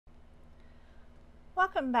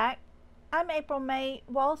Welcome back. I'm April May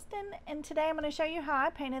Walston, and today I'm going to show you how I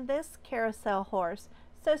painted this carousel horse.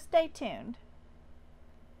 So stay tuned.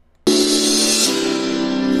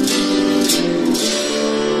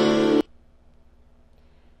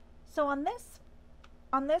 So on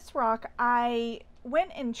this rock, I went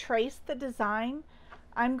and traced the design.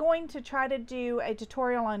 I'm going to try to do a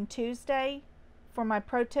tutorial on Tuesday for my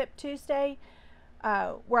Pro Tip Tuesday,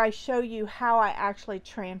 where I show you how I actually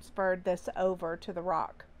transferred this over to the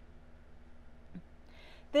rock.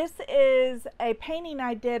 This is a painting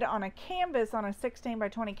I did on a canvas, on a 16 by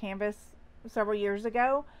 20 canvas several years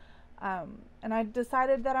ago. And I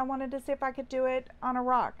decided that I wanted to see if I could do it on a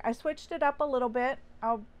rock. I switched it up a little bit.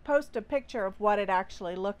 I'll post a picture of what it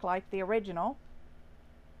actually looked like, the original.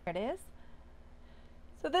 There it is.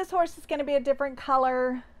 So this horse is going to be a different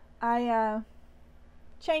color. I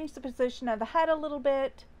changed the position of the head a little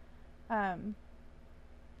bit. But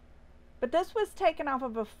this was taken off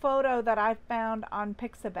of a photo that I found on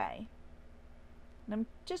Pixabay. And I'm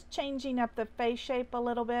just changing up the face shape a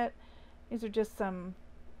little bit. These are just some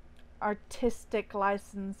artistic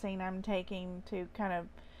licensing I'm taking to kind of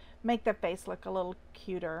make the face look a little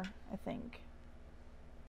cuter, I think.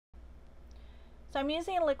 So I'm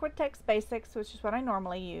using Liquitex Basics, which is what I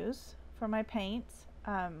normally use for my paints.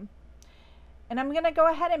 And I'm going to go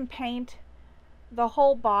ahead and paint the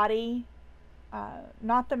whole body,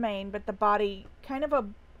 not the mane, but the body, kind of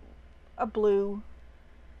a blue.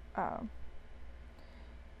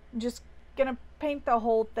 Just going to paint the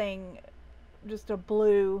whole thing just a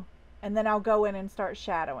blue, and then I'll go in and start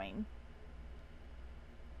shadowing.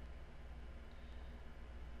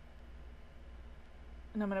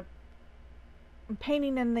 And I'm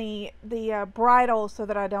painting in the bridle so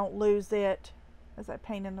that I don't lose it as I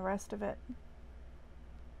paint in the rest of it.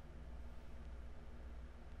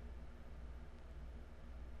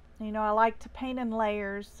 You know, I like to paint in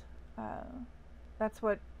layers. That's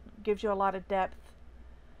what gives you a lot of depth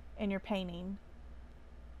in your painting.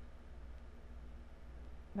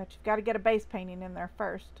 But you've got to get a base painting in there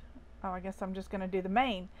first. Oh, I guess I'm just going to do the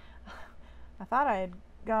mane. I thought I had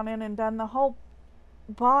gone in and done the whole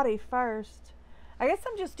body first. I guess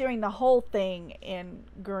I'm just doing the whole thing in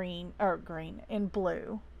in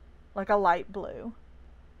blue, like a light blue.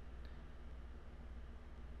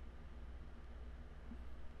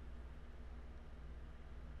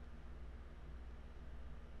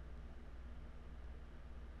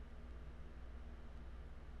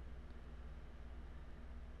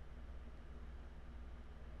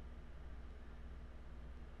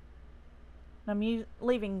 I'm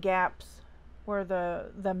leaving gaps where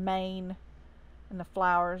the mane and the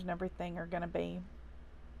flowers and everything are going to be.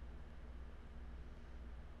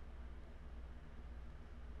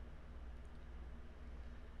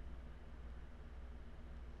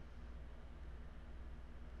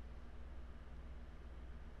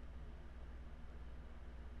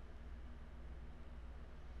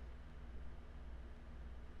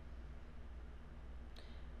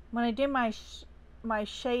 When I do my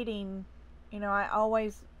shading, you know, I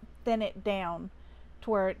always thin it down to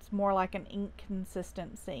where it's more like an ink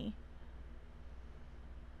consistency.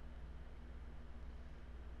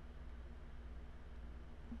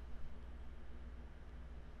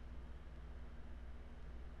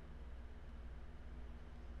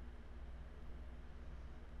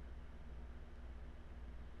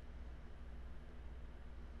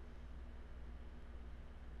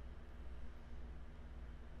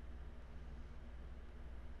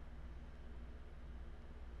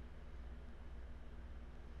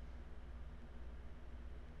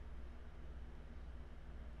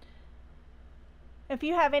 If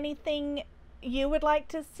you have anything you would like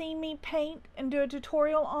to see me paint and do a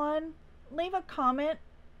tutorial on, leave a comment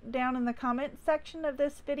down in the comment section of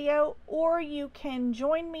this video, or you can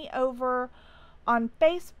join me over on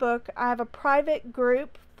Facebook. I have a private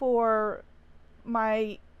group for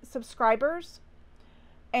my subscribers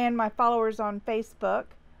and my followers on Facebook,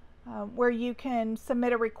 where you can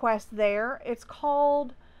submit a request there. It's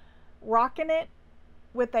called Rockin' It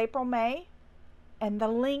with April May, and the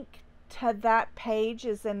link to that page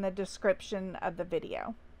is in the description of the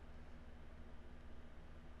video.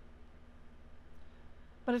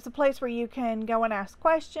 But it's a place where you can go and ask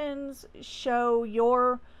questions, show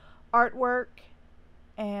your artwork,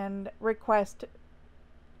 and request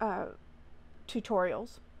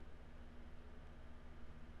tutorials.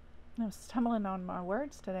 I'm stumbling on my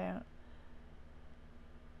words today.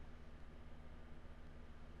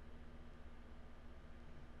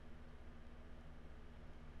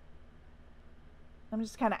 I'm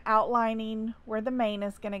just kind of outlining where the mane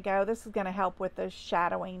is going to go. This is going to help with the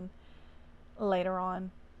shadowing later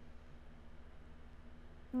on.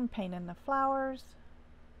 And paint in the flowers.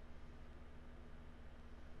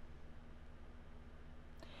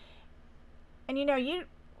 And you know,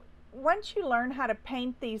 once you learn how to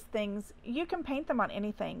paint these things, you can paint them on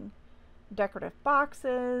anything. Decorative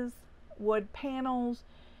boxes, wood panels.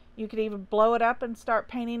 You could even blow it up and start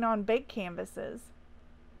painting on big canvases.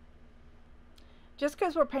 Just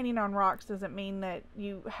because we're painting on rocks doesn't mean that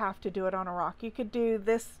you have to do it on a rock. You could do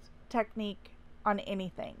this technique on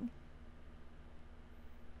anything.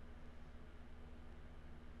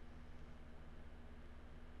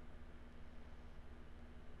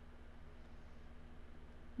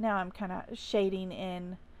 Now I'm kind of shading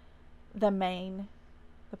in the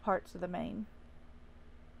parts of the mane.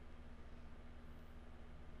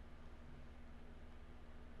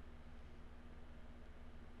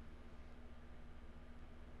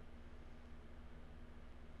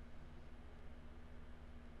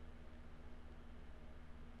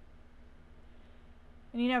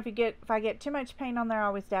 And you know, if I get too much paint on there, I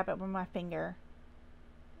always dab it with my finger.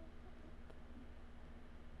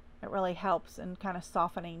 It really helps in kind of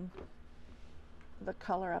softening the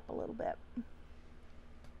color up a little bit.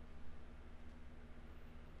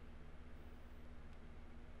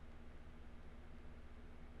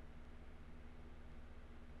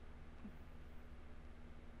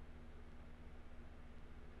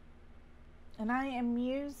 And I am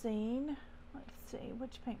using, let's see,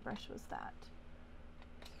 which paintbrush was that?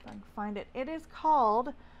 If I can find it. It is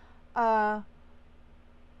called Holo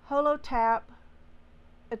Tap.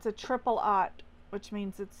 It's a triple aught, which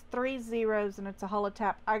means it's 3 zeros and it's a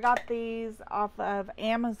holotap. I got these off of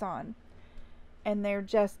Amazon, and they're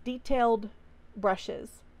just detailed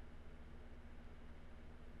brushes.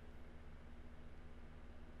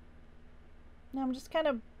 Now I'm just kind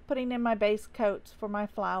of putting in my base coats for my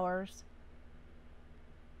flowers.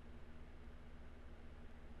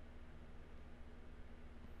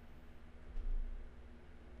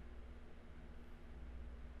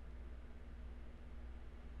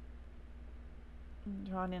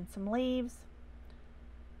 Drawing in some leaves.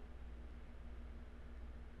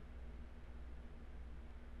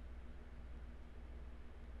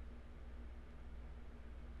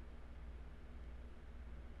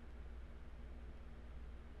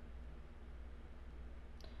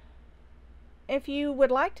 If you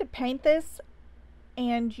would like to paint this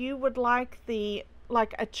and you would like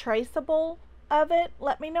a traceable of it,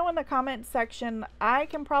 let me know in the comment section. I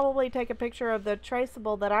can probably take a picture of the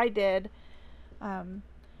traceable that I did.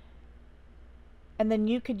 And then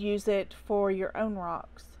you could use it for your own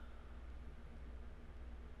rocks.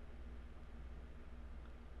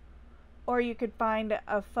 Or you could find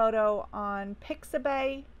a photo on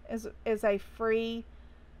Pixabay, is a free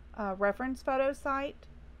reference photo site.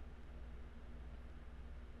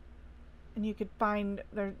 And you could find,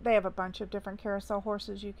 they have a bunch of different carousel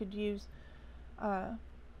horses you could use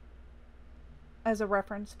as a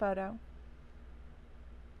reference photo.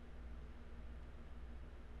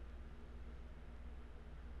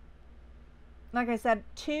 Like I said,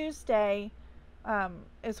 Tuesday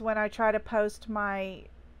is when I try to post my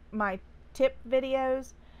tip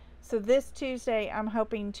videos. So this Tuesday I'm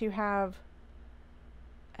hoping to have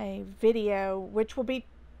a video, which will be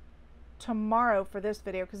tomorrow for this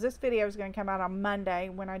video, because this video is going to come out on Monday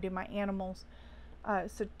when I do my animals.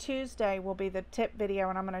 So Tuesday will be the tip video,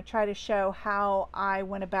 and I'm going to try to show how I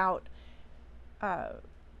went about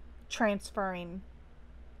transferring,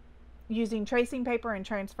 using tracing paper and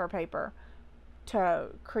transfer paper to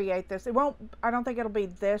create this. It won't, I don't think it'll be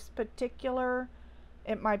this particular,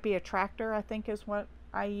 it might be a tractor, I think is what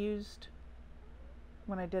I used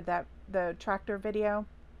when I did the tractor video,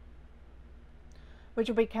 which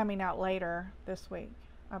will be coming out later this week,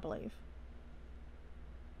 I believe.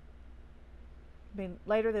 Be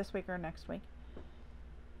later this week or next week.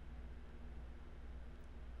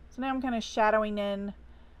 So now I'm kind of shadowing in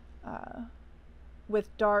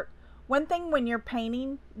with dark. One thing when you're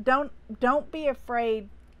painting, don't be afraid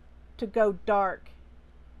to go dark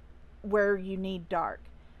where you need dark.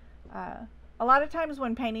 A lot of times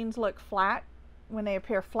when paintings look flat, when they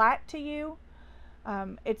appear flat to you,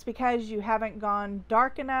 it's because you haven't gone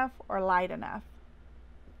dark enough or light enough.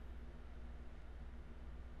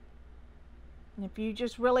 And if you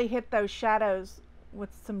just really hit those shadows with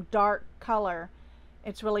some dark color,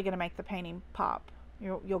 it's really going to make the painting pop.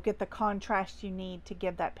 You'll get the contrast you need to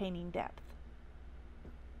give that painting depth.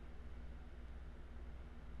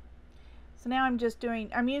 So now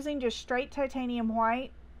I'm using just straight titanium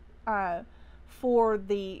white for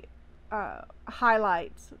the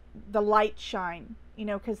highlights, the light shine, you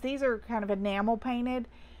know, because these are kind of enamel painted,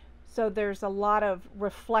 so there's a lot of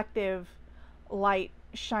reflective light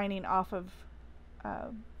shining off of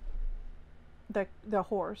the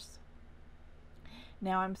horse.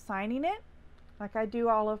 Now I'm signing it like I do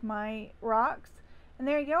all of my rocks. And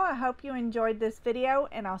there you go. I hope you enjoyed this video,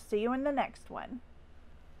 and I'll see you in the next one.